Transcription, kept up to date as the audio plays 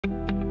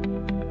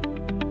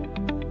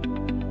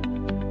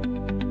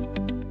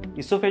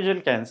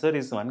Esophageal cancer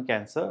is one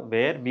cancer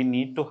where we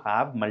need to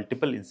have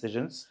multiple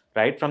incisions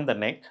right from the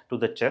neck to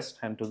the chest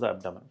and to the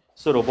abdomen.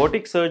 So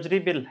robotic surgery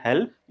will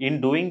help in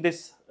doing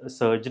this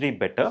surgery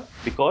better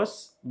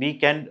because we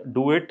can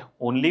do it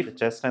only the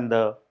chest and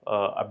the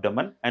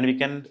abdomen, and we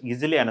can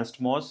easily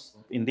anastomose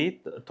in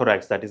the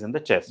thorax, that is in the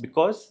chest,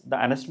 because the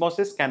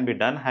anastomosis can be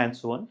done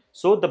hands-on.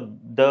 So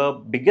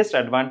the biggest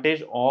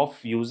advantage of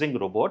using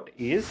robot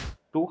is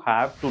to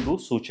have to do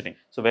suturing.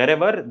 So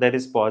wherever there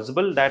is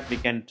possible that we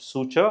can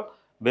suture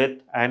with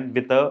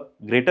a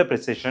greater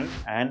precision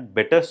and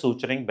better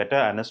suturing, better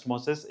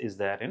anastomosis is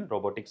there in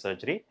robotic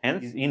surgery.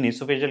 Hence, in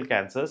esophageal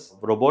cancers,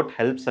 robot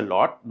helps a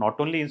lot. Not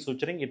only in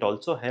suturing, it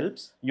also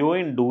helps you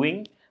in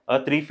doing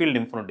a three-field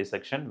lymph node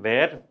dissection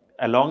where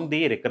along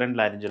the recurrent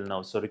laryngeal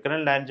nerves. So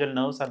recurrent laryngeal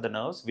nerves are the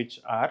nerves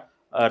which are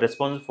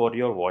responsible for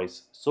your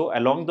voice. So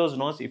along those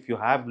nodes, if you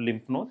have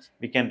lymph nodes,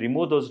 we can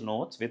remove those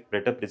nodes with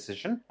better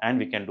precision and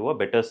we can do a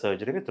better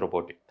surgery with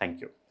robotic.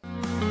 Thank you.